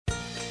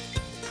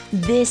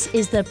This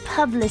is the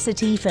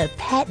Publicity for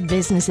Pet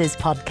Businesses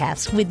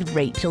podcast with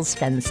Rachel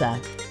Spencer.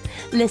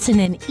 Listen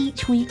in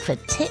each week for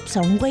tips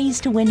on ways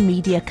to win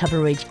media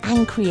coverage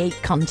and create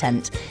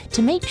content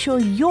to make sure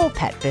your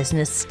pet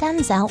business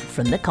stands out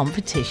from the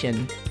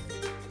competition.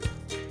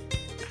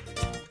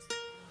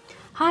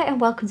 Hi and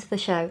welcome to the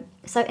show.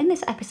 So in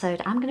this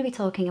episode, I'm going to be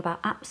talking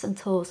about apps and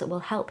tools that will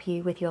help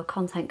you with your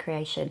content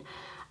creation.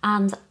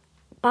 And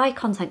by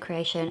content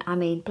creation, I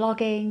mean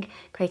blogging,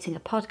 creating a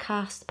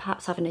podcast,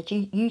 perhaps having a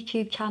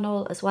YouTube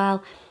channel as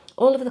well.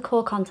 All of the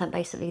core content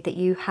basically that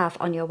you have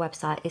on your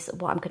website is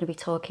what I'm going to be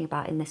talking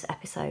about in this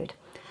episode.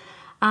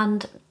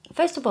 And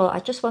first of all, I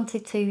just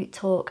wanted to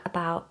talk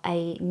about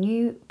a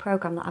new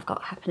program that I've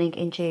got happening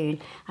in June,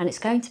 and it's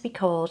going to be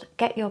called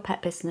Get Your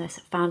Pet Business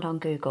Found on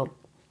Google.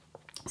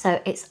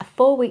 So it's a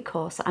 4-week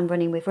course that I'm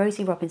running with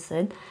Rosie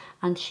Robinson,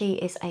 and she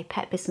is a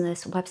pet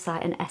business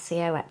website and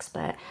SEO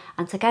expert.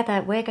 And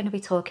together we're going to be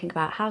talking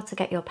about how to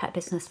get your pet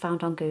business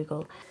found on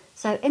Google.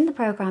 So in the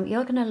program,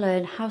 you're going to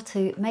learn how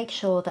to make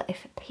sure that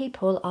if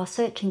people are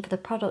searching for the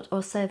product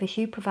or service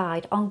you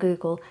provide on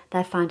Google,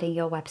 they're finding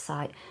your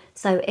website.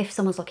 So if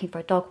someone's looking for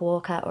a dog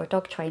walker or a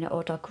dog trainer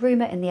or a dog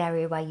groomer in the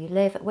area where you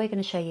live, we're going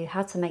to show you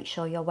how to make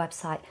sure your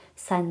website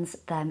sends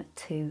them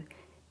to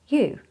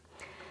you.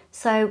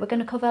 So we're going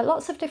to cover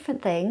lots of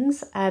different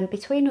things.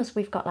 Between us,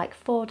 we've got like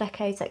 4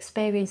 decades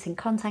experience in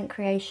content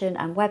creation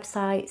and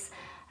websites,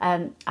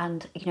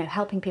 and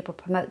helping people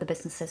promote the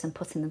businesses and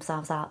putting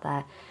themselves out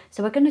there.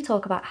 So we're going to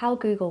talk about how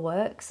Google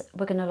works.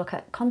 We're going to look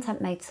at content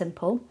made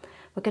simple.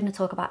 We're going to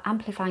talk about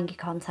amplifying your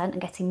content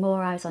and getting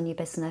more eyes on your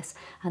business.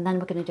 And then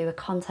we're going to do a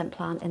content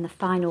plan in the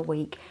final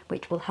week,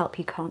 which will help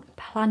you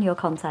plan your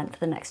content for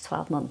the next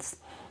 12 months.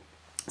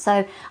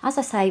 So as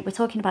I say, we're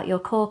talking about your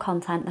core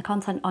content, the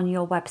content on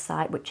your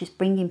website, which is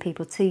bringing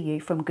people to you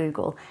from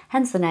Google,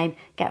 hence the name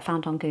Get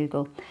Found on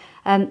Google.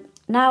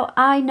 Now,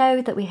 I know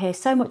that we hear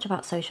so much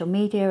about social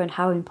media and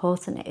how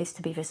important it is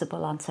to be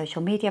visible on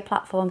social media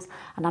platforms,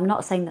 and I'm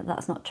not saying that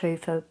that's not true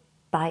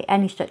by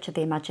any stretch of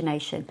the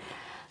imagination,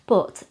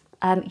 but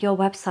your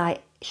website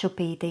should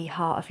be the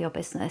heart of your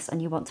business,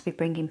 and you want to be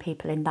bringing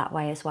people in that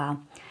way as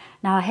well.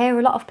 Now, I hear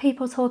a lot of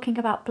people talking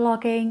about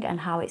blogging and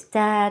how it's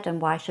dead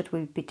and why should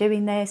we be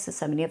doing this. There's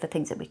so many other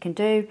things that we can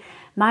do.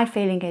 My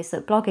feeling is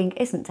that blogging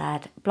isn't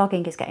dead.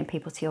 Blogging is getting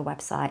people to your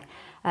website.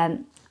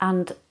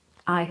 And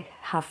I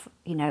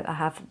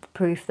have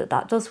proof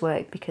that does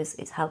work because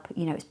it's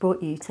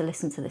brought you to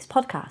listen to this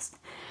podcast.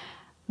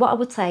 What I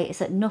would say is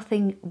that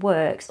nothing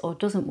works or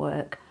doesn't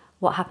work.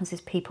 What happens is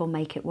people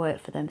make it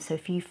work for them. So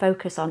if you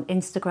focus on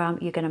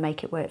Instagram, you're going to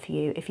make it work for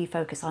you. If you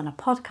focus on a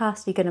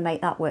podcast, you're going to make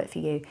that work for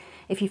you.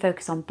 If you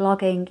focus on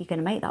blogging, you're going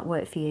to make that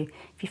work for you.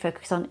 If you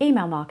focus on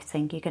email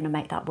marketing, you're going to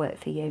make that work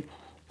for you.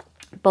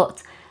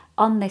 But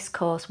on this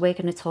course, we're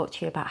going to talk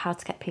to you about how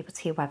to get people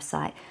to your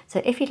website.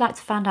 So if you'd like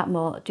to find out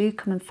more, do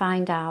come and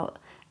find out.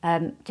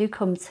 Do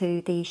come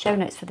to the show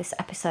notes for this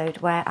episode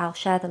where I'll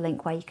share the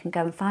link where you can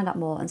go and find out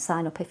more and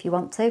sign up if you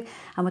want to.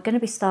 And we're going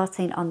to be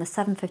starting on the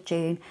 7th of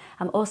June.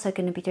 I'm also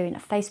going to be doing a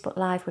Facebook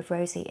Live with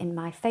Rosie in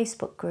my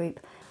Facebook group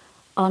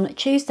on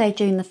Tuesday,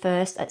 June the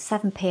 1st at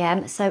 7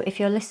 p.m. So if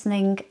you're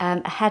listening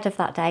ahead of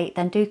that date,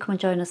 then do come and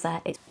join us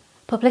there. It's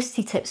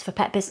publicity tips for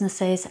pet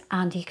businesses,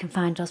 and you can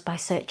find us by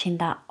searching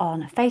that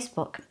on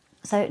Facebook.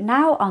 So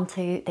now on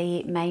to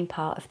the main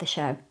part of the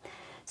show.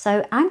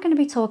 So I'm going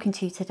to be talking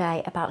to you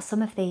today about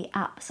some of the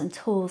apps and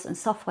tools and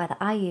software that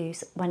I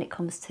use when it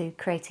comes to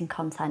creating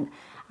content.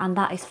 And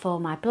that is for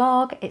my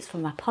blog, it's for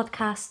my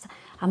podcast.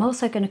 I'm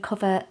also going to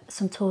cover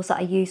some tools that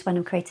I use when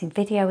I'm creating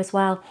video as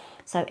well.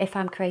 So if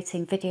I'm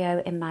creating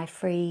video in my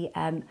free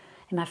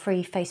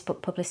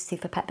Facebook Publicity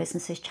for Pet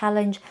Businesses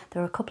challenge,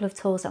 there are a couple of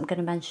tools that I'm going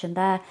to mention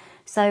there.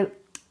 So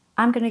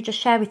I'm going to just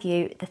share with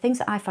you the things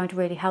that I find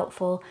really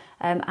helpful.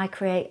 I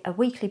create a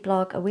weekly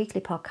blog, a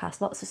weekly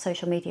podcast, lots of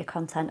social media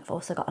content. I've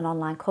also got an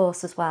online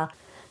course as well.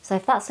 So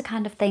if that's the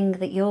kind of thing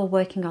that you're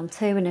working on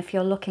too, and if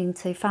you're looking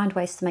to find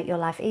ways to make your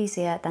life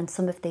easier, then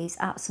some of these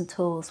apps and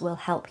tools will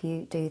help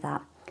you do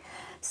that.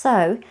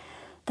 So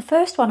the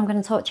first one I'm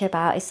going to talk to you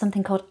about is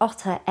something called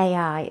Otter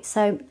AI.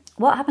 So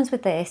what happens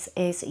with this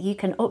is you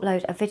can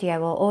upload a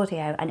video or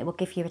audio and it will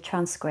give you a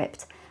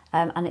transcript.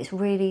 And it's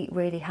really,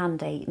 really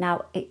handy.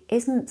 Now, it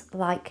isn't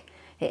like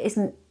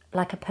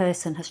a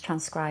person has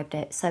transcribed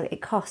it. So it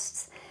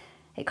costs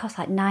like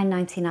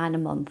 $9.99 a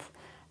month.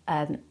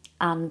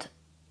 And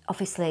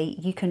obviously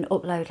you can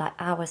upload like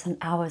hours and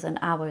hours and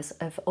hours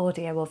of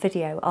audio or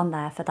video on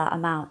there for that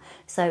amount.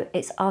 So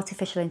it's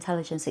artificial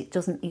intelligence.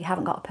 You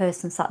haven't got a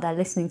person sat there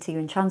listening to you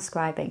and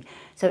transcribing.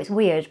 So it's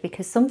weird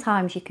because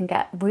sometimes you can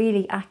get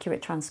really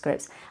accurate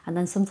transcripts and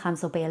then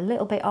sometimes they'll be a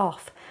little bit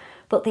off.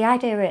 But the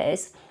idea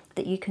is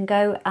that you can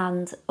go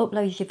and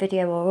upload your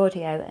video or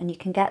audio and you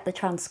can get the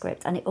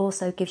transcript, and it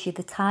also gives you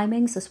the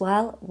timings as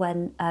well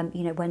when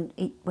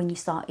you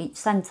start each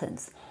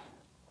sentence.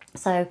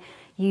 So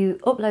you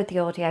upload the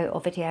audio or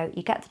video,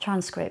 you get the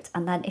transcript,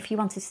 and then if you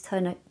wanted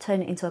to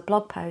turn it into a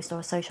blog post or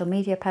a social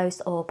media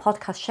post or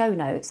podcast show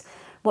notes,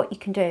 what you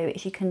can do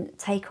is you can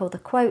take all the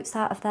quotes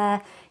out of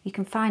there, you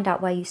can find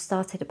out where you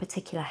started a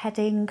particular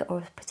heading or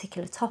a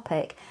particular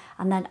topic,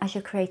 and then as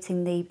you're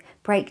creating the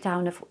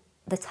breakdown of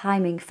the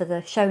timing for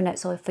the show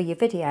notes or for your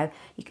video,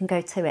 you can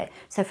go to it.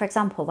 So for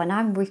example, when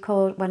I'm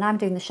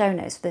doing the show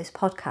notes for this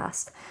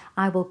podcast,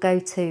 I will go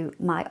to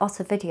my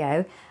Otter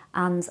video,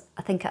 and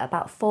I think at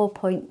about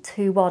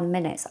 4.21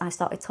 minutes I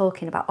started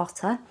talking about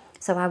Otter.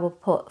 So I will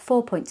put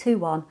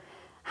 4.21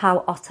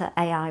 how Otter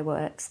AI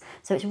works.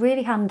 So it's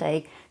really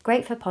handy,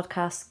 great for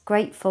podcasts,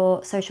 great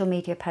for social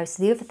media posts.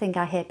 The other thing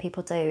I hear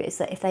people do is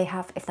that if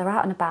they're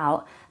out and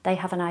about, they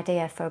have an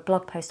idea for a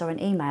blog post or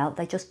an email,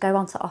 they just go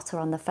onto Otter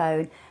on the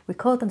phone,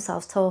 record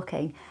themselves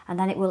talking, and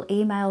then it will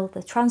email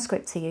the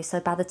transcript to you. So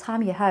by the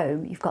time you're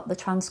home, you've got the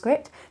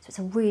transcript. So it's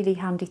a really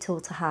handy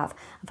tool to have.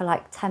 And for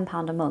like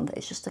 £10 a month,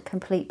 it's just a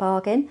complete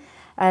bargain.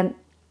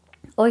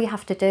 All you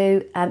have to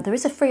do, there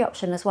is a free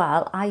option as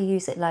well. I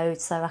use it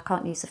loads, so I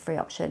can't use the free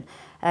option.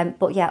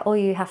 But yeah, all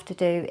you have to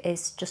do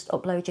is just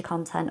upload your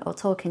content or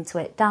talk into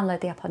it,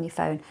 download the app on your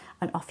phone,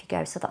 and off you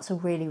go. So that's a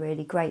really,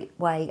 really great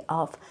way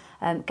of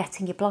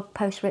getting your blog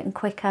post written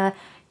quicker,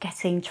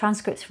 getting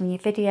transcripts from your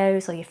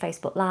videos or your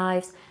Facebook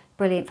Lives.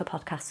 Brilliant for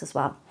podcasts as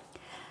well.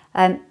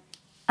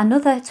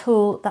 Another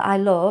tool that I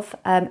love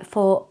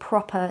for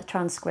proper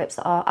transcripts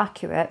that are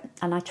accurate,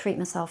 and I treat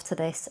myself to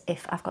this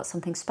if I've got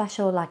something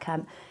special, like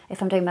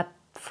if I'm doing my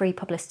free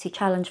publicity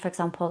challenge, for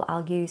example,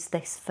 I'll use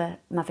this for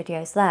my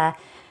videos there.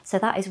 So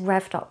that is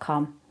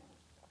rev.com.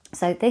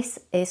 So this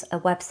is a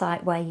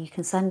website where you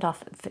can send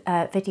off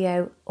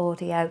video,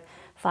 audio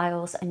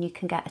files, and you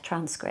can get a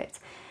transcript.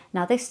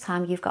 Now this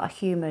time you've got a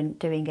human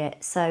doing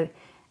it, so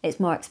it's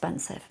more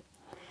expensive.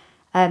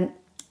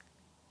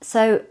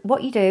 So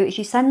what you do is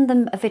you send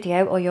them a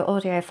video or your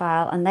audio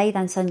file, and they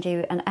then send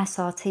you an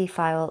SRT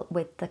file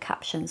with the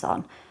captions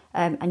on,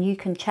 and you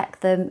can check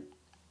them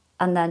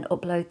and then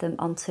upload them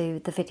onto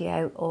the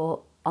video or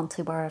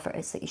onto wherever it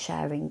is that you're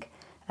sharing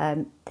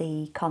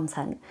the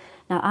content.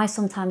 Now I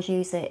sometimes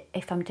use it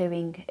if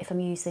I'm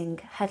using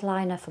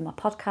Headliner for my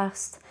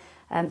podcast,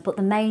 but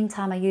the main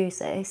time I use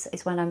this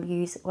is when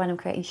I'm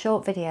creating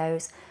short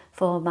videos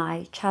for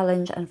my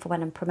challenge and for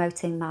when I'm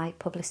promoting my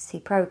publicity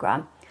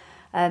program.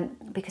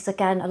 Because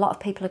again, a lot of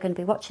people are going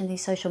to be watching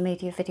these social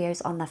media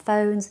videos on their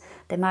phones.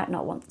 They might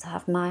not want to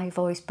have my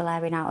voice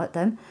blaring out at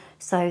them,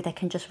 so they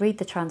can just read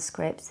the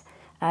transcript,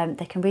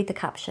 they can read the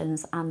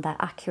captions, and they're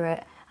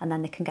accurate, and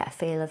then they can get a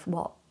feel of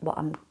what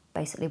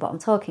I'm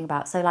talking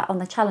about. So like on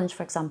the challenge,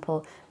 for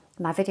example,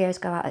 my videos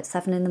go out at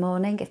 7 in the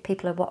morning. If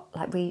people are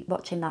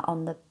watching that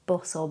on the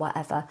bus or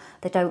whatever,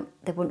 they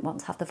wouldn't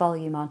want to have the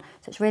volume on.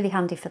 So it's really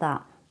handy for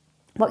that.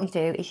 What you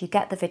do is you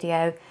get the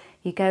video,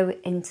 you go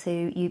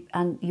into you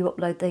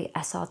upload the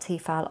SRT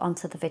file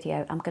onto the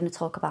video. I'm going to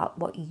talk about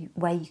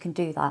where you can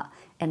do that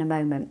in a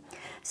moment.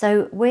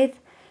 So with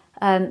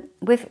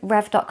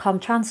Rev.com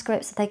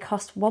transcripts, they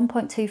cost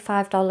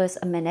 $1.25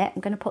 a minute.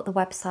 I'm going to put the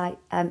website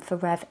for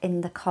Rev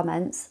in the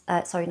comments.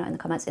 Sorry, not in the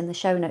comments, in the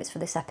show notes for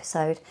this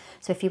episode.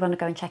 So if you want to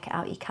go and check it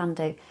out, you can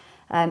do.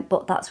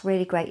 But that's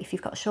really great if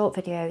you've got short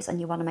videos and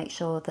you want to make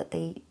sure that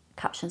the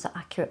captions are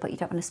accurate, but you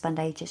don't want to spend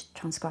ages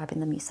transcribing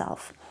them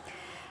yourself.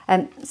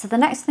 So the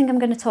next thing I'm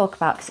going to talk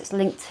about, because it's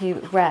linked to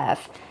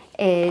Rev,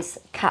 is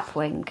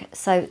Capwing.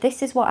 So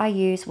this is what I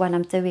use when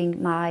I'm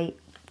doing my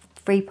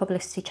free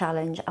publicity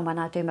challenge and when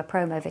I do my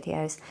promo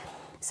videos.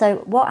 So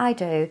what I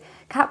do,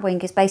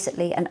 Capwing is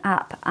basically an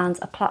app and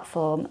a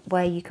platform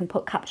where you can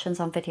put captions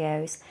on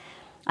videos,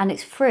 and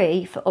it's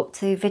free for up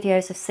to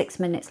videos of 6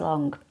 minutes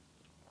long.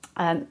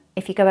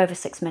 If you go over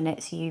 6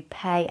 minutes, you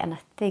pay, and I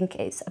think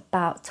it's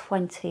about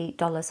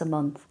 $20 a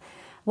month.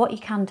 What you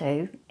can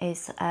do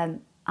is,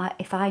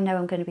 if I know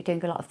I'm going to be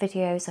doing a lot of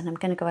videos and I'm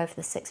going to go over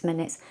the 6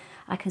 minutes,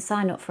 I can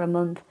sign up for a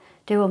month,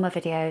 do all my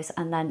videos,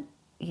 and then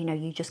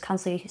you just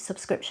cancel your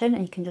subscription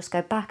and you can just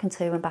go back and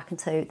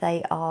to.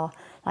 They are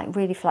like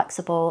really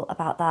flexible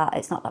about that.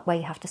 It's not that way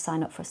you have to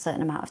sign up for a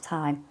certain amount of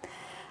time.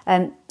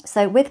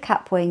 So with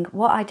Capwing,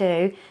 what I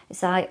do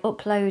is I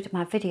upload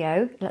my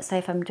video. Let's say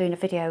if I'm doing a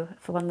video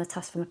for one of the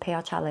tasks from a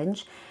PR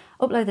challenge,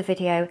 upload the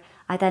video.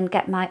 I then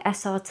get my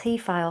SRT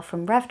file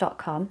from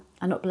rev.com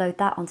and upload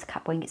that onto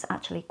Capwing. It's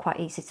actually quite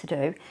easy to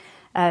do.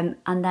 And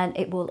then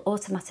it will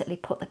automatically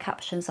put the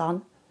captions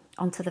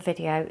onto the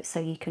video,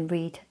 so you can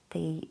read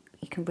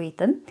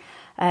them.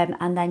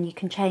 And then you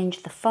can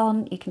change the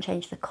font, you can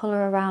change the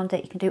colour around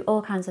it, you can do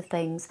all kinds of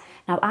things.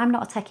 Now, I'm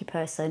not a techie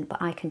person,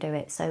 but I can do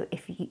it. So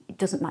it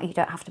doesn't matter, you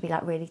don't have to be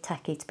like really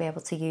techie to be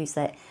able to use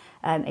it.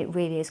 It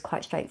really is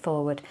quite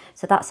straightforward.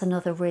 So that's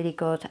another really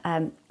good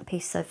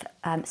piece of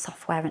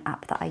software and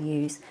app that I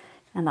use,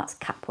 and that's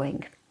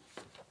Capwing.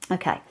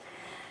 Okay.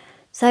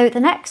 So the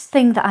next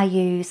thing that I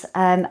use,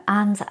 and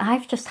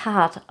I've just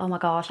had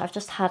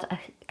a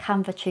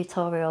Canva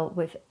tutorial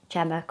with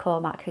Gemma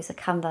Cormack, who's a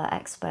Canva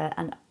expert,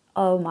 and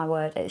oh my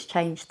word, it's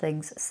changed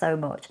things so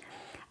much.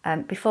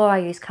 Before I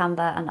use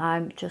Canva, and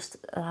I'm just,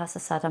 as I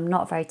said, I'm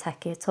not very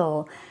techy at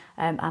all,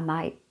 and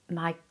my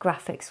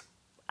graphics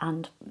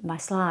and my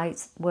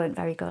slides weren't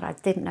very good. I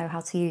didn't know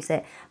how to use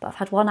it, but I've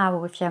had 1 hour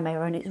with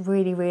Gemma and it's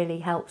really, really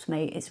helped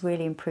me. It's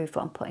really improved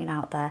what I'm putting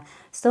out there.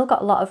 Still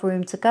got a lot of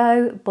room to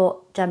go,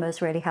 but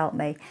Gemma's really helped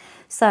me.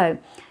 So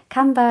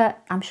Canva,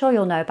 I'm sure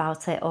you'll know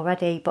about it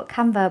already, but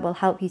Canva will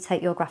help you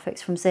take your graphics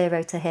from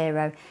zero to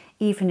hero,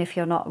 even if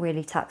you're not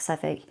really tech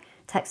savvy.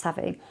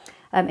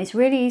 It's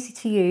really easy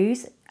to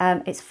use.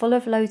 It's full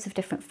of loads of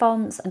different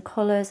fonts and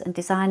colours and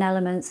design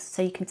elements,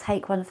 so you can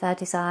take one of their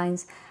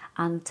designs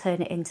and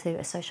turn it into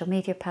a social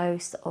media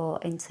post or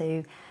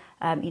into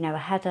a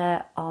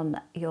header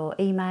on your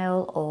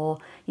email, or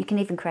you can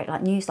even create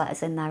like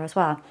newsletters in there as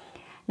well.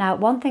 Now,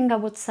 one thing I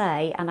would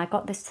say, and I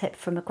got this tip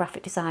from a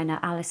graphic designer,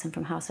 Alison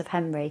from House of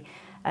Henry,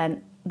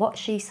 what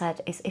she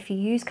said is if you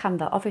use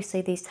Canva,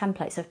 obviously these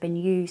templates have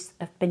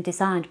been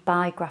designed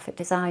by graphic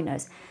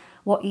designers.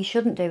 What you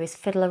shouldn't do is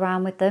fiddle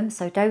around with them.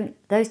 So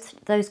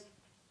those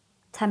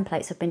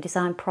templates have been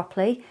designed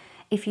properly.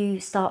 If you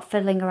start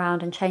fiddling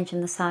around and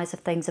changing the size of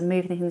things and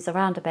moving things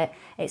around a bit,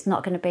 it's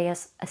not going to be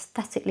as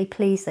aesthetically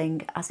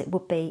pleasing as it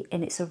would be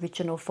in its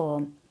original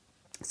form.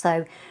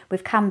 So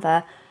with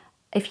Canva,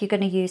 if you're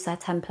going to use their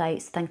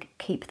templates, then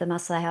keep them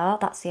as they are.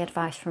 That's the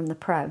advice from the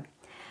pro.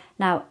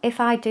 Now, if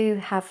I do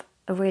have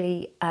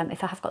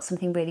if I have got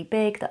something really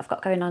big that I've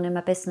got going on in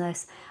my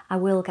business, I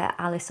will get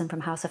Alison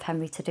from House of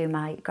Henry to do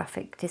my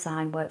graphic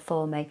design work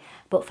for me.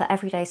 But for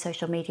everyday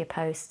social media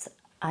posts,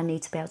 I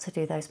need to be able to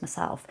do those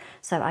myself.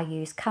 So I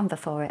use Canva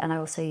for it, and I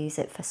also use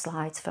it for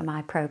slides for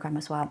my program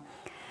as well.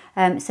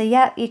 So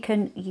yeah, you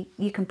can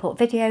put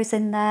videos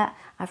in there.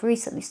 I've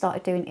recently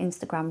started doing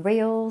Instagram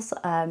Reels,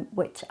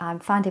 which I'm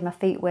finding my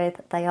feet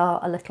with. They are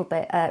a little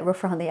bit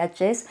rougher on the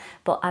edges,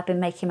 but I've been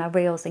making my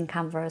Reels in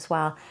Canva as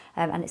well.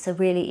 And it's a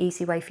really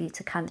easy way for you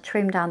to kind of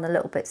trim down the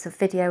little bits of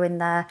video in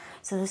there.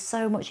 So there's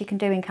so much you can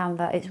do in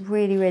Canva. It's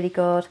really, really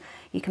good.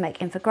 You can make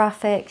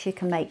infographics, you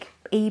can make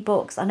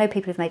ebooks. I know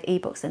people have made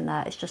ebooks in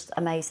there. It's just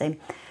amazing.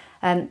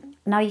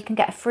 Now you can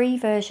get a free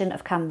version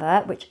of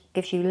Canva, which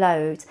gives you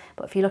loads,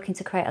 but if you're looking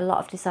to create a lot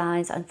of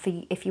designs and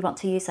if you want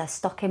to use their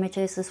stock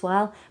images as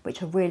well,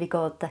 which are really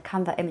good, the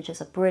Canva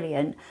images are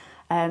brilliant,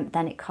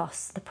 then it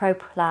costs, the pro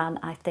plan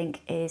I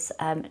think is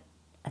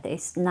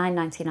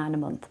 $9.99 a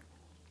month.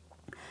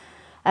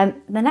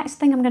 The next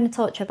thing I'm going to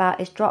talk to you about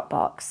is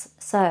Dropbox.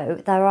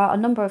 So there are a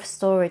number of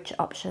storage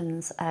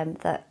options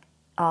that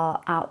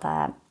are out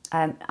there.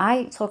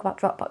 I talk about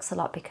Dropbox a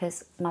lot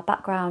because my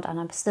background, and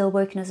I'm still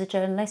working as a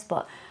journalist,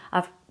 but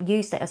I've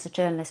used it as a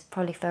journalist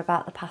probably for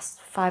about the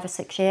past 5 or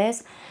 6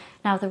 years.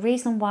 Now, the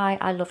reason why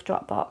I love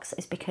Dropbox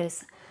is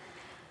because,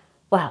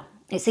 well,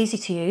 it's easy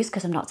to use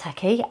because I'm not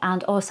techie,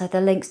 and also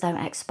the links don't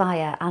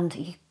expire,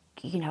 and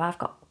I've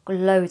got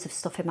loads of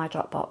stuff in my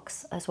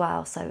Dropbox as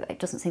well, so it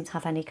doesn't seem to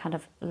have any kind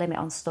of limit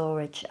on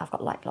storage. I've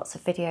got like lots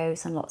of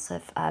videos and lots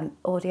of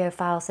audio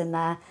files in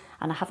there,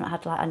 and I haven't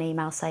had like an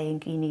email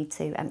saying you need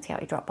to empty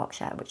out your Dropbox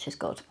yet, which is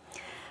good.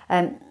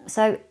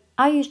 So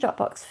I use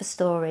Dropbox for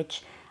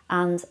storage,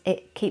 and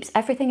it keeps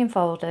everything in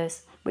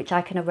folders which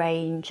I can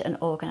arrange and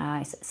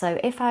organise. So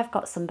if I've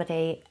got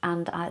somebody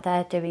and I'm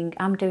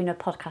doing a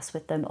podcast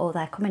with them, or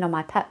they're coming on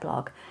my pet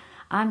blog,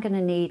 I'm going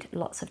to need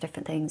lots of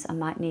different things. I'm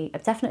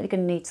definitely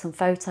going to need some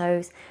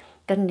photos,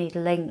 going to need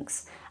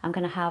links. I'm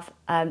going to have,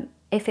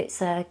 if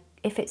it's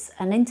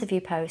an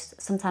interview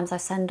post, sometimes I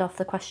send off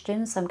the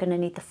questions. So I'm going to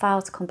need the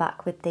file to come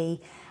back with the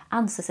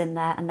answers in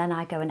there, and then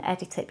I go and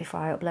edit it before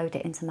I upload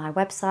it into my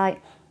website.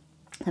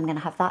 I'm going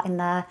to have that in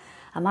there.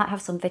 I might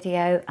have some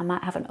video, I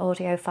might have an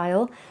audio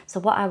file. So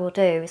what I will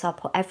do is I'll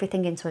put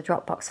everything into a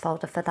Dropbox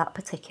folder for that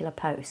particular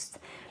post.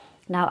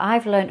 Now,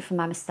 I've learned from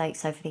my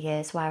mistakes over the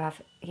years where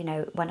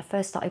when I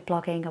first started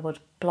blogging, I would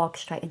blog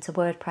straight into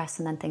WordPress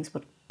and then things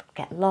would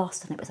get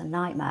lost and it was a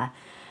nightmare.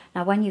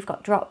 Now, when you've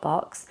got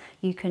Dropbox,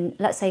 you can,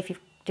 let's say if you're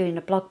doing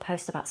a blog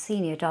post about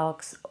senior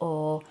dogs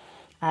or,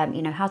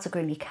 how to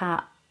groom your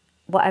cat,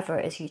 whatever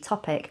it is your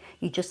topic,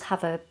 you just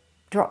have a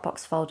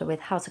Dropbox folder with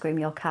how to groom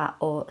your cat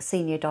or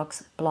senior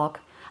dogs blog,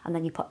 and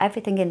then you put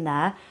everything in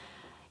there.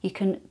 You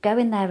can go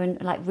in there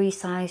and like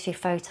resize your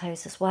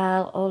photos as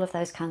well, all of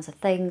those kinds of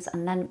things.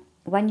 And then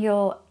when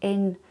you're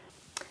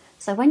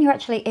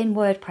actually in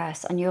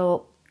WordPress and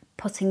you're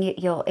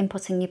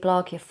inputting your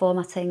blog, you're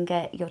formatting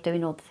it, you're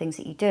doing all the things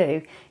that you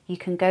do, you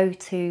can go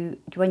to,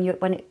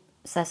 when it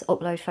says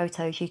upload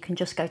photos, you can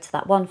just go to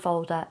that one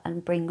folder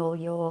and bring all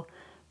your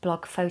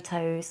blog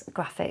photos,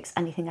 graphics,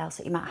 anything else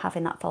that you might have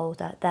in that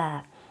folder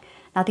there.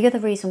 Now, the other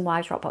reason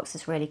why Dropbox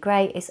is really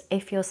great is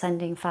if you're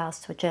sending files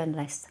to a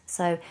journalist.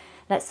 So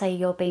let's say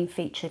you're being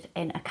featured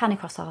in a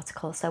Canicross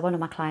article. So one of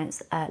my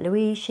clients,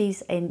 Louise,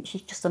 she's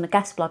just done a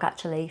guest blog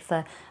actually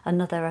for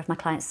another of my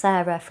clients,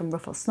 Sarah from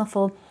Ruffle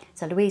Snuffle.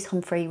 So Louise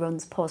Humphrey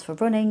runs Pause for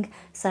Running,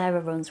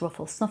 Sarah runs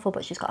Ruffle Snuffle,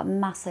 but she's got a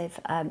massive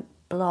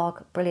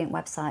blog, brilliant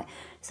website.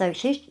 So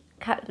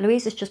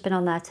Louise has just been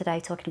on there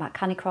today talking about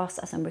Canicross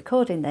as I'm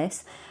recording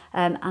this,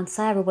 and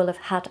Sarah will have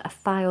had a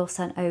file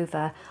sent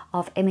over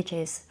of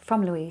images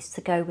from Louise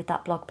to go with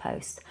that blog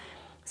post.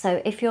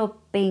 So if you're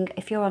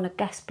on a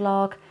guest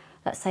blog,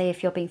 let's say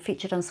if you're being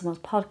featured on someone's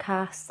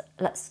podcast,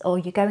 or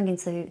you're going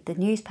into the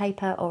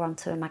newspaper or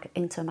into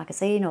a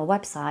magazine or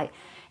website,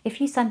 if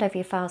you send over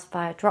your files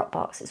via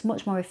Dropbox, it's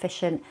much more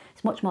efficient,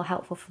 it's much more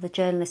helpful for the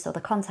journalist or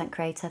the content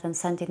creator than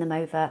sending them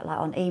over like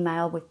on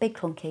email with big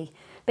clunky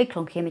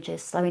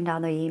images, slowing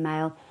down the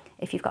email.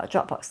 If you've got a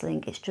Dropbox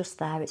link, it's just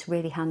there, it's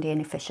really handy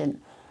and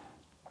efficient.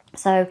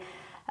 So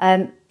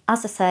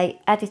as I say,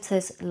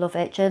 editors love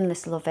it,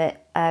 journalists love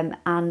it,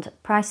 and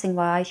pricing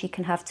wise, you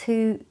can have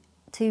 2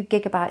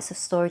 gigabytes of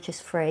storage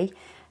is free,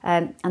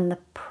 and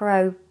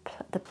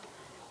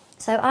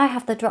so I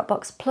have the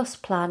Dropbox Plus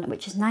plan,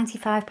 which is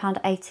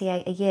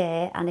 £95.88 a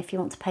year, and if you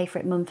want to pay for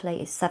it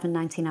monthly, it's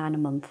 £7.99 a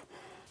month.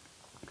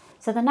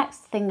 So the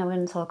next thing I'm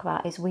going to talk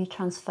about is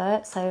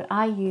WeTransfer. So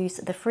I use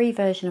the free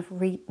version of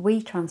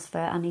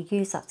WeTransfer, and I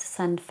use that to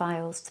send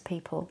files to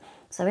people.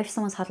 So if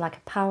someone's had like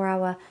a power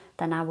hour,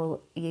 then I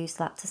will use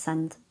that to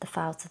send the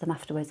file to them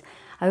afterwards.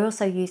 I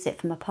also use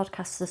it for my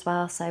podcasts as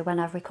well. So when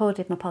I've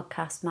recorded my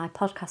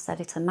podcast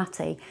editor,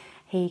 Matty,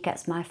 he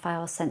gets my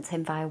files sent to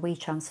him via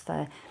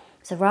WeTransfer.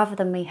 So rather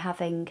than me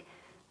having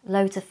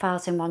loads of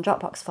files in one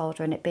Dropbox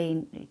folder and it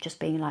being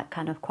like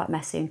kind of quite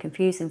messy and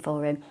confusing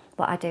for him,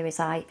 what I do is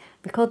I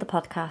record the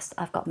podcast.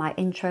 I've got my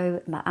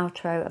intro, my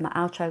outro, and my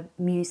outro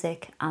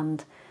music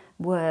and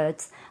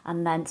words,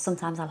 and then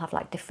sometimes I'll have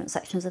like different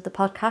sections of the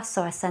podcast,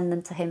 so I send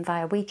them to him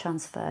via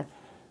WeTransfer.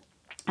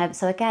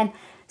 So again,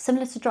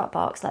 similar to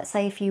Dropbox, let's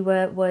say if you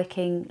were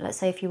working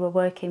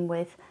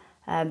with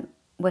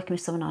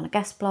someone on a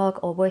guest blog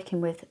or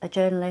working with a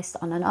journalist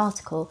on an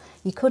article,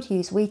 you could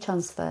use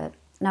WeTransfer.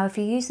 Now, if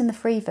you're using the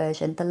free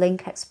version, the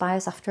link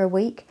expires after a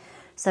week.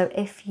 So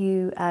if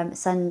you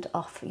send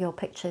off your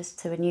pictures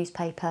to a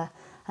newspaper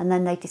and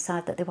then they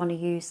decide that they want to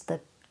use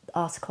the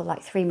article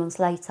like 3 months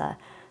later,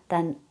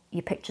 then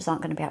your pictures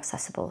aren't going to be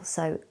accessible.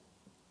 So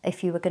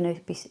if you were going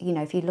to be,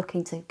 if you're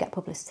looking to get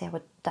publicity, I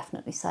would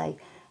definitely say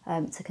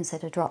to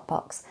consider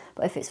Dropbox.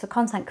 But if it's for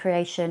content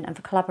creation and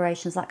for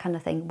collaborations, that kind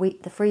of thing,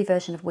 the free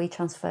version of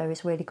WeTransfer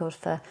is really good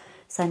for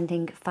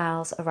sending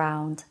files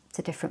around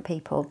to different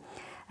people.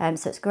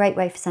 So it's a great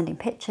way for sending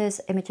pictures,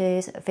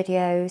 images,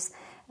 videos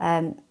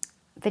and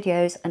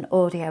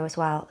audio as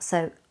well.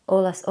 So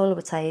all I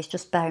would say is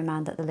just bear in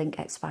mind that the link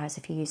expires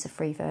if you use the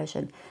free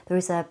version. There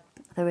is a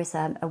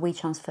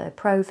WeTransfer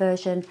Pro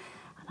version,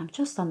 and I'm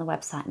just on the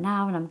website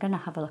now and I'm going to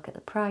have a look at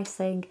the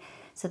pricing.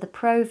 So the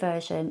Pro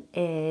version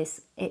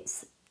is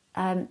it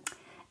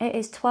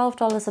is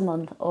 $12 a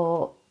month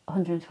or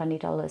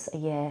 $120 a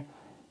year,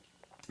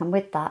 and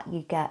with that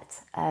you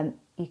get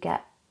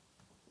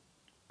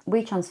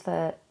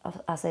WeTransfer,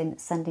 as in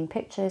sending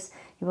pictures.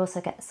 You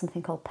also get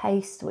something called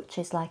Paste, which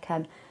is like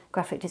a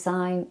graphic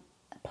design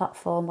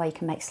platform where you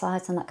can make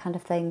slides and that kind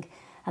of thing.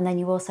 And then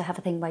you also have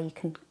a thing where you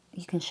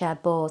can share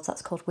boards.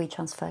 That's called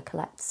WeTransfer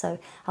Collect. So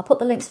I'll put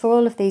the links for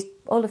all of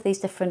these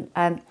different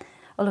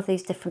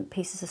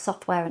pieces of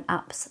software and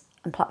apps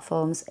and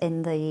platforms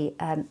in the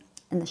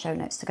show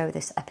notes to go with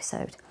this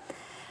episode.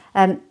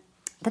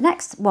 The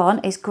next one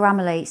is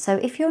Grammarly. So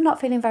if you're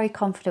not feeling very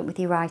confident with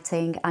your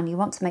writing and you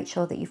want to make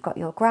sure that you've got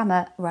your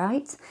grammar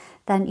right,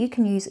 then you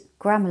can use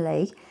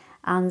Grammarly,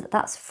 and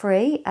that's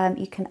free.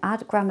 You can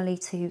add Grammarly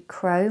to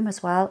Chrome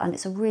as well, and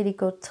it's a really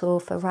good tool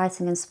for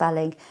writing and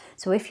spelling.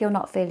 So if you're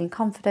not feeling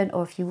confident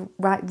or if you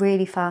write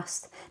really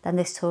fast, then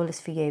this tool is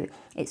for you.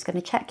 It's going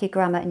to check your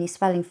grammar and your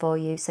spelling for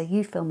you so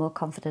you feel more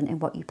confident in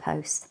what you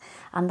post,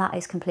 and that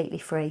is completely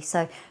free.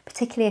 So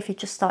particularly if you're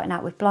just starting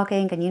out with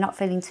blogging and you're not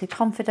feeling too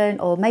confident,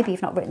 or maybe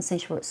you've not written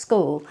since you were at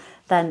school,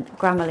 then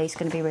Grammarly is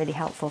going to be really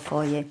helpful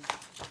for you.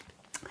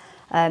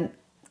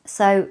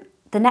 So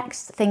the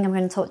next thing I'm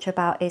going to talk to you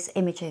about is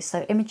images.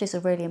 So images are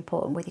really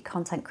important with your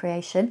content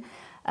creation,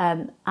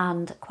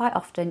 and quite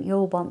often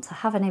you'll want to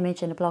have an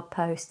image in a blog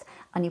post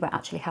and you won't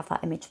actually have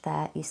that image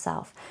there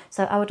yourself.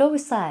 So I would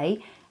always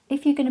say,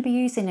 if you're going to be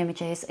using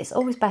images, it's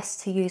always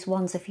best to use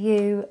ones of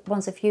you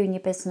in your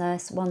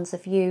business, ones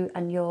of you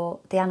and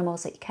the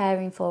animals that you're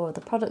caring for or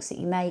the products that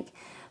you make.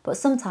 But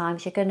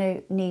sometimes you're going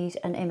to need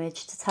an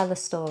image to tell a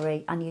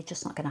story and you're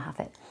just not going to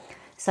have it.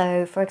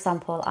 So for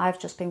example, I've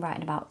just been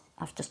writing about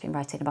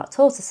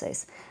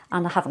tortoises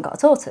and I haven't got a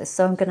tortoise,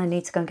 so I'm going to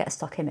need to go and get a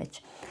stock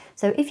image.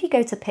 So if you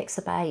go to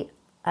Pixabay,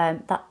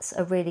 that's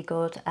a really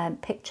good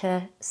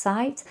picture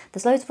site.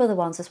 There's loads of other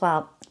ones as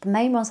well. The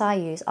main ones I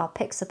use are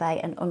Pixabay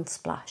and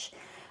Unsplash.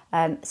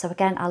 So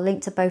again, I'll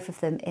link to both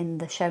of them in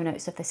the show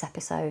notes of this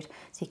episode,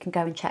 so you can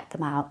go and check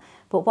them out.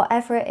 But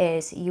whatever it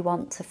is you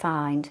want to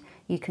find,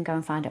 you can go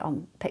and find it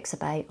on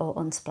Pixabay or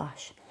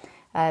Unsplash.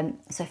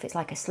 So if it's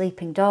like a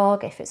sleeping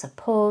dog, if it's a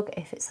pug,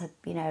 if it's a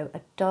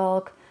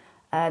dog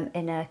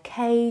in a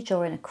cage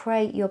or in a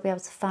crate, you'll be able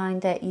to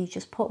find it. You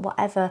just put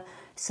whatever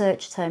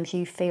search terms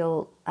you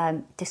feel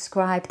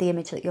describe the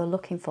image that you're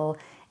looking for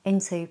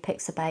into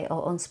Pixabay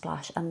or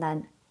Unsplash, and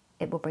then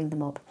it will bring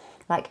them up.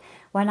 Like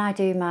when I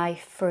do my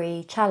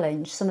free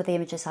challenge, some of the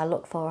images I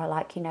look for are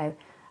like,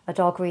 a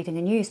dog reading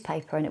a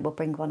newspaper and it will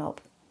bring one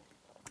up.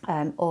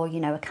 Or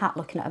a cat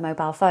looking at a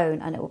mobile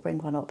phone and it will bring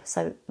one up.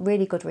 So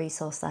really good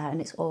resource there,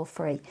 and it's all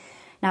free.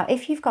 Now,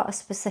 if you've got a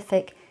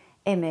specific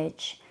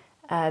image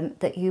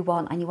that you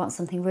want, and you want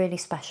something really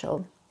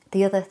special,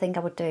 the other thing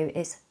I would do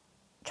is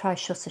try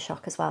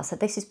Shutterstock as well. So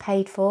this is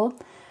paid for,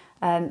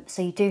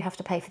 so you do have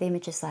to pay for the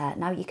images there.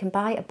 Now you can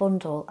buy a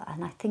bundle,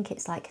 and I think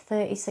it's like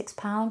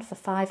 £36 for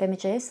 5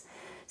 images.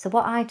 So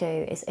what I do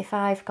is, if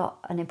I've got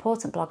an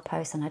important blog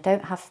post and I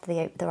don't have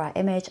the right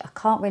image, I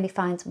can't really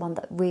find one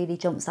that really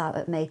jumps out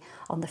at me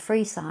on the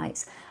free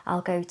sites,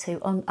 I'll go to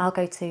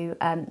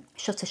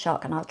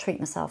Shutterstock, and I'll treat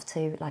myself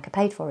to like a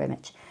paid for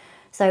image.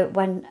 So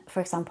when,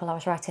 for example, I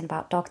was writing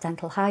about dog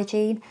dental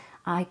hygiene,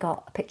 I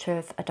got a picture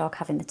of a dog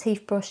having the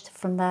teeth brushed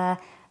from there.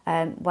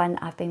 When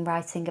I've been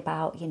writing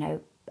about,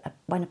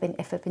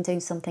 if I've been doing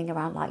something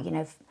around like,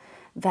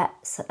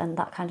 vets and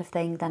that kind of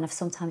thing, then I've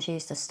sometimes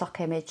used a stock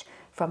image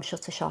from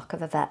Shutterstock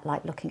of a vet,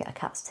 like looking at a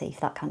cat's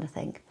teeth, that kind of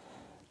thing.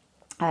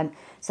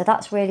 So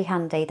that's really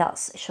handy.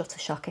 That's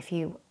Shutterstock if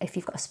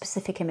you've got a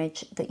specific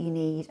image that you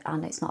need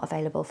and it's not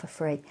available for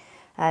free.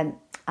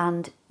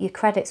 And your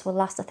credits will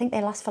last, I think they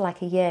last for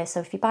like a year.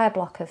 So if you buy a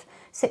block of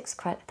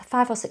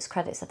 5 or 6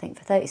 credits, I think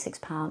for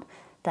 £36,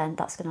 then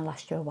that's going to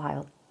last you a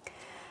while.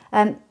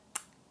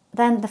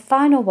 Then the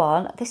final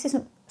one, this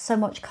isn't so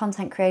much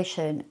content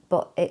creation,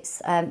 but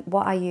it's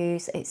what I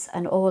use. It's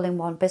an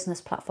all-in-one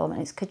business platform,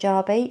 and it's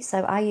Kajabi.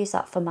 So I use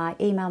that for my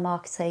email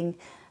marketing,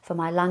 for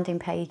my landing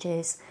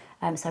pages.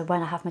 So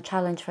when I have my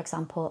challenge, for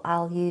example,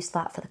 I'll use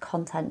that for the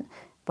content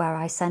where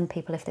I send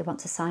people if they want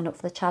to sign up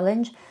for the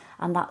challenge.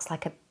 And that's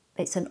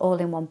it's an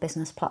all-in-one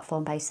business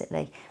platform,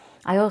 basically.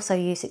 I also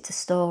use it to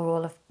store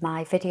all of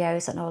my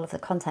videos and all of the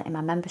content in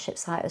my membership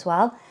site as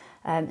well.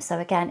 So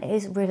again, it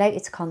is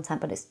related to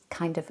content, but it's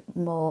kind of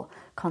more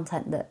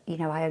content that,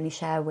 I only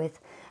share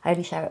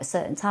at a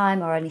certain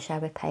time, or only share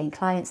with paying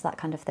clients, that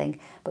kind of thing.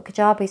 But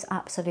Kajabi is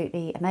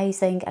absolutely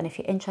amazing. And if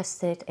you're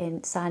interested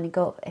in signing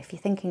up, if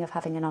you're thinking of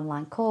having an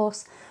online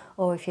course,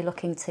 or if you're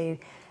looking to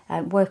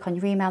work on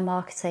your email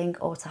marketing,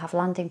 or to have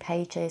landing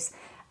pages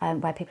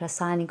where people are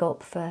signing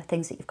up for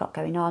things that you've got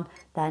going on,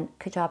 then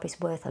Kajabi is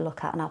worth a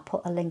look at. And I'll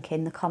put a link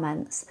in the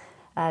comments.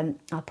 I'll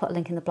put a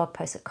link in the blog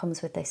post that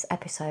comes with this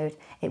episode.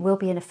 It will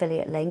be an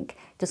affiliate link.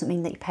 Doesn't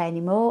mean that you pay any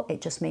more.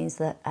 It just means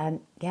that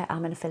I'm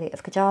an affiliate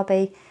of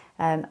Kajabi,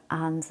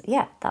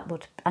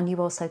 and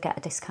you also get a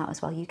discount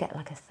as well. You get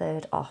like a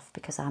third off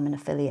because I'm an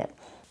affiliate.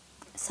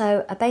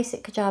 So a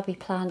basic Kajabi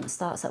plan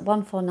starts at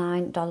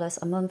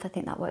 $149 a month. I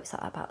think that works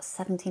out about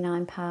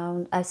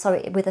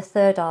 £79. With a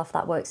third off,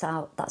 that works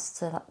out.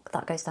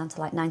 That goes down to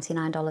like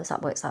 $99.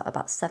 That works out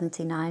about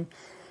 £79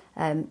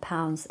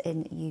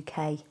 in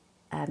UK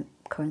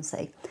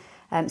currency.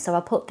 So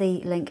I'll put the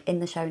link in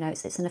the show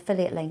notes. It's an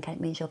affiliate link, and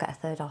it means you'll get a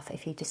third off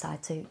if you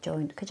decide to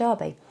join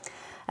Kajabi.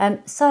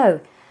 So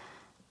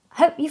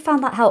hope you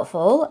found that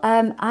helpful.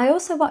 I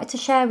also wanted to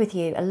share with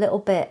you a little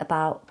bit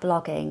about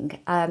blogging.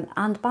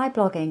 And by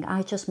blogging,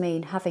 I just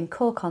mean having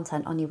core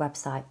content on your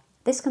website.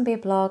 This can be a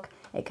blog,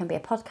 it can be a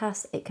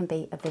podcast, it can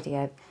be a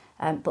video.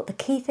 But the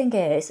key thing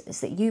is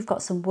that you've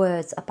got some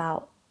words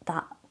about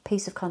that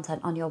piece of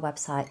content on your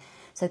website.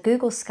 So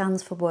Google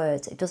scans for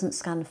words. It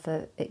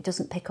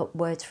doesn't pick up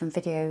words from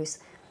videos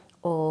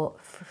or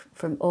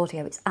from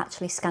audio. It's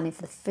actually scanning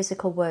for the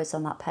physical words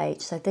on that page.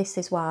 So this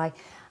is why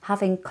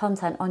having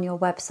content on your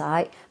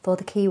website for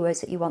the keywords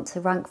that you want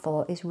to rank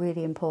for is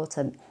really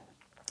important.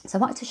 So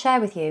I wanted to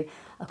share with you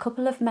a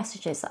couple of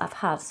messages that I've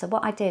had. So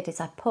what I did is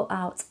I put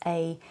out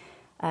a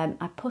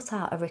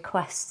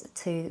request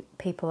to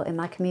people in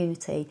my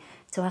community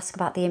to ask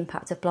about the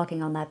impact of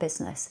blogging on their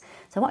business.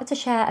 So I wanted to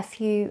share a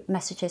few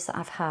messages that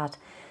I've had.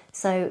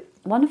 So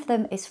one of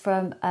them is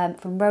from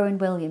Rowan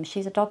Williams.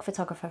 She's a dog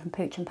photographer from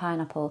Pooch and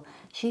Pineapple.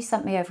 She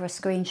sent me over a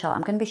screenshot.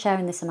 I'm going to be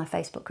sharing this in my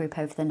Facebook group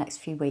over the next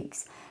few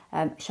weeks,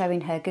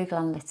 showing her Google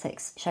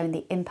Analytics, showing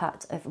the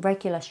impact of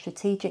regular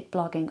strategic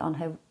blogging on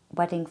her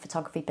wedding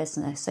photography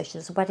business. So she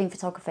does wedding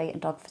photography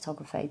and dog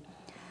photography.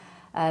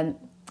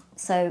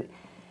 So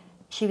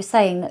she was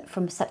saying that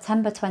from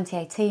September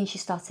 2018, she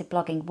started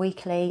blogging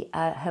weekly.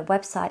 Her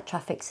website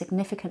traffic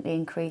significantly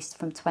increased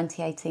from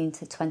 2018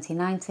 to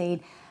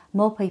 2019.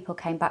 More people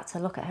came back to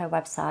look at her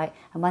website,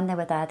 and when they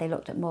were there, they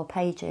looked at more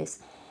pages.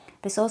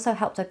 This also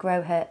helped her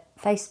grow her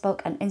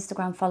Facebook and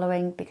Instagram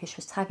following because she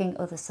was tagging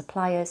other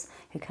suppliers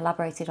who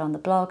collaborated on the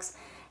blogs.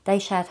 They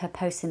shared her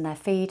posts in their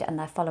feed and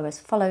their followers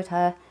followed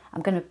her.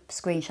 I'm going to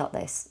screenshot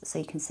this so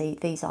you can see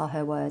these are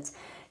her words.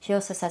 She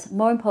also says,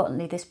 more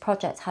importantly, this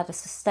project had a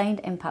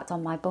sustained impact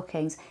on my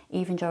bookings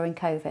even during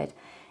COVID.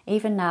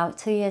 Even now,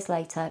 2 years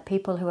later,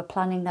 people who were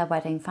planning their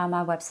wedding found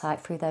my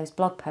website through those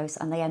blog posts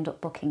and they end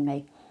up booking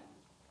me.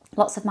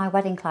 Lots of my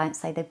wedding clients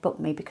say they booked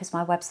me because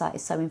my website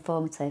is so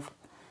informative.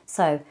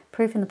 So,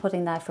 proof in the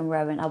pudding there from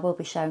Rowan. I will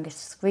be sharing a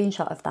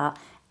screenshot of that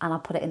and I'll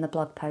put it in the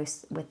blog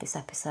post with this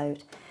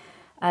episode.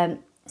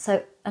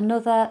 So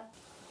another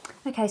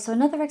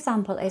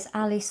example is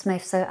Ali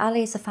Smith. So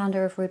Ali is the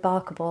founder of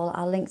Rebarkable.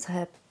 I'll link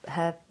to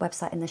her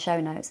website in the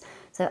show notes.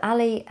 So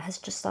Ali has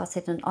just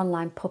started an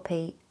online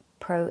puppy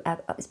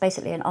it's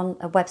basically a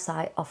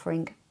website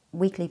offering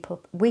weekly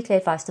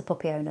advice to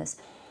puppy owners.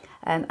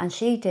 And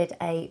she did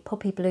a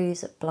puppy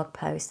blues blog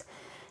post.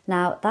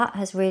 Now that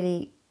has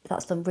really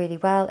That's done really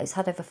well. It's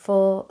had over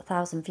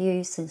 4,000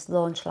 views since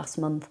launch last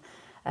month,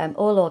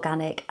 all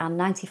organic, and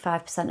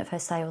 95% of her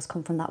sales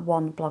come from that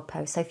one blog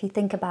post. So if you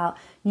think about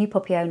new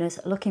puppy owners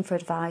looking for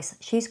advice,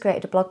 she's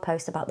created a blog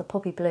post about the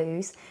puppy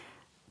blues.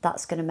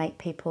 That's going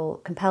to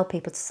compel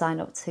people to sign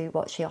up to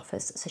what she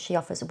offers. So she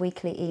offers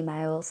weekly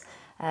emails,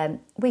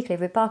 weekly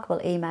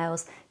remarkable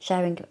emails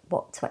sharing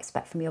what to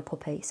expect from your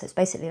puppy. So it's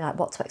basically like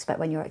what to expect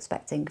when you're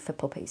expecting for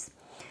puppies.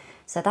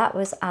 So that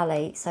was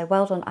Ali. So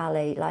well done,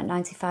 Ali. Like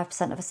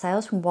 95% of her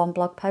sales from one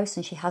blog post,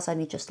 and she has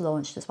only just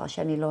launched as well.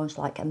 She only launched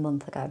like a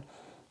month ago.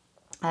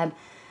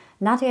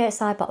 Nadia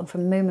Sidebottom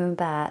from Moo Moo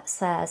Bear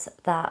says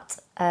that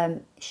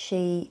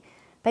she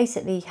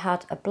basically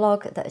had a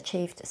blog that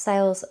achieved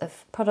sales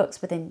of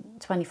products within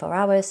 24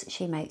 hours.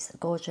 She makes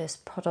gorgeous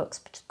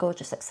products,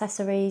 gorgeous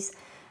accessories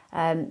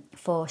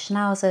for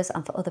schnauzers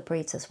and for other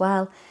breeds as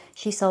well.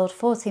 She sold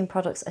 14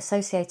 products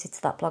associated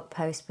to that blog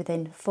post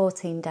within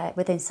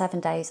 7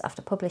 days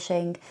after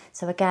publishing.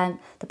 So again,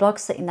 the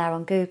blog's sitting there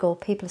on Google,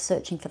 people are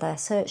searching for their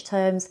search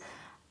terms,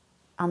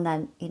 and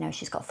then,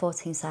 she's got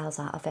 14 sales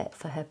out of it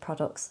for her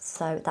products.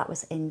 So that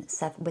was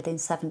within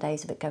 7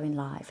 days of it going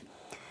live.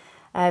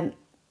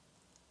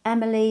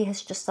 Emily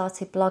has just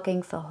started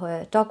blogging for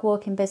her dog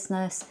walking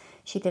business.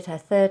 She did her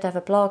third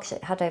ever blog. She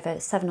had over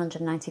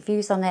 790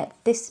 views on it.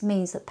 This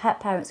means that pet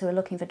parents who are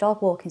looking for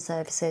dog walking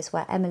services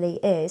where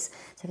Emily is,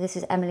 so this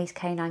is Emily's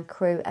Canine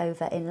Crew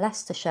over in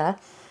Leicestershire,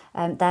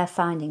 they're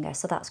finding her,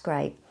 so that's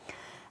great.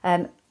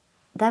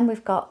 Then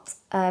we've got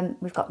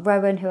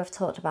Rowan, who I've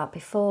talked about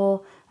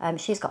before.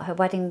 She's got her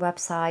wedding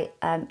website,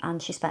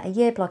 and she spent a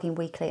year blogging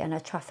weekly, and her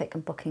traffic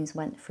and bookings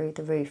went through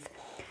the roof.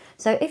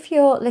 So if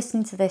you're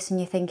listening to this and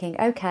you're thinking,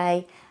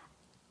 okay,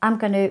 I'm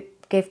going to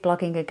give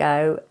blogging a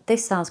go,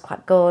 this sounds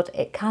quite good,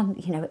 it can,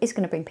 it's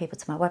going to bring people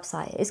to my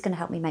website, it is going to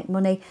help me make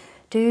money,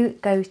 do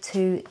go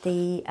to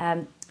the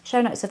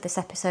show notes of this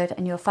episode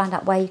and you'll find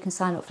out where you can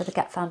sign up for the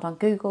Get Found on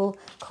Google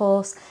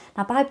course.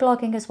 Now, by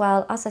blogging as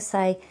well, as I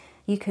say,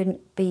 you can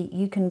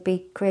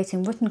be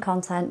creating written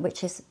content,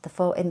 which is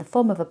in the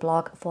form of a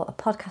blog, for a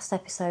podcast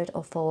episode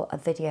or for a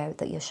video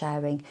that you're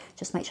sharing.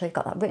 Just make sure you've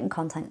got that written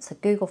content so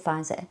Google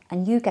finds it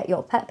and you get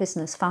your pet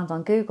business found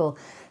on Google.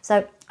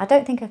 So I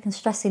don't think I can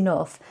stress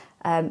enough,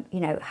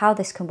 how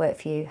this can work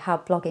for you, how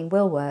blogging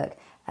will work.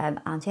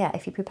 And yeah,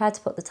 if you're prepared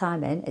to put the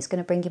time in, it's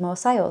going to bring you more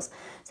sales.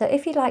 So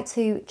if you'd like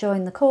to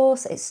join the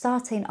course, it's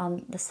starting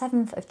on the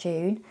 7th of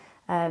June,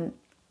 and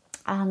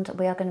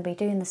we are going to be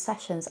doing the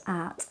sessions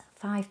at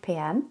 5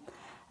 p.m.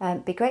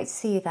 It'd be great to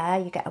see you there.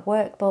 You get a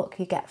workbook,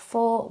 you get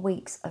 4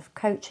 weeks of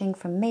coaching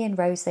from me and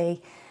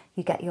Rosie,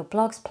 you get your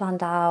blogs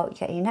planned out, you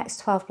get your next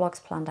 12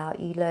 blogs planned out,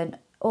 you learn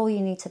all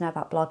you need to know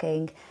about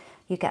blogging,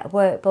 you get a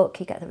workbook,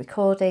 you get the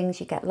recordings,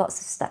 you get lots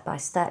of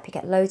step-by-step, you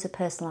get loads of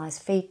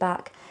personalised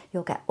feedback,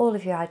 you'll get all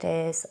of your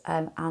ideas,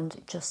 and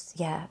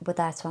we're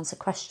there to answer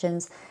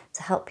questions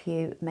to help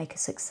you make a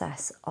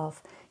success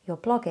of your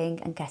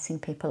blogging and getting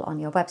people on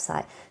your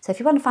website. So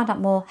if you want to find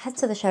out more, head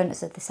to the show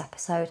notes of this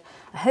episode.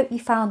 I hope you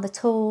found the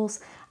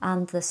tools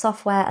and the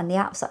software and the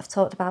apps that I've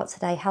talked about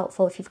today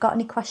helpful. If you've got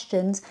any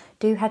questions,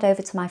 do head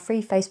over to my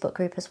free Facebook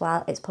group as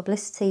well. It's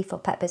Publicity for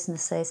Pet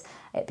Businesses.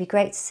 It'd be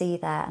great to see you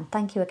there, and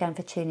thank you again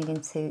for tuning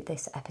into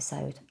this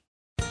episode.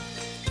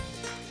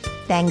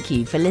 Thank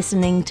you for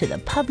listening to the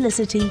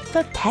Publicity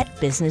for Pet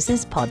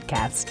Businesses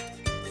podcast.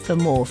 For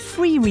more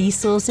free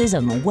resources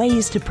on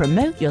ways to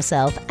promote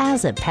yourself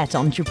as a pet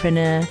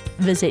entrepreneur,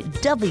 visit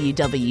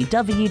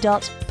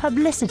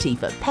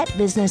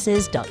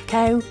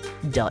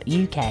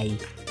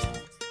www.publicityforpetbusinesses.co.uk.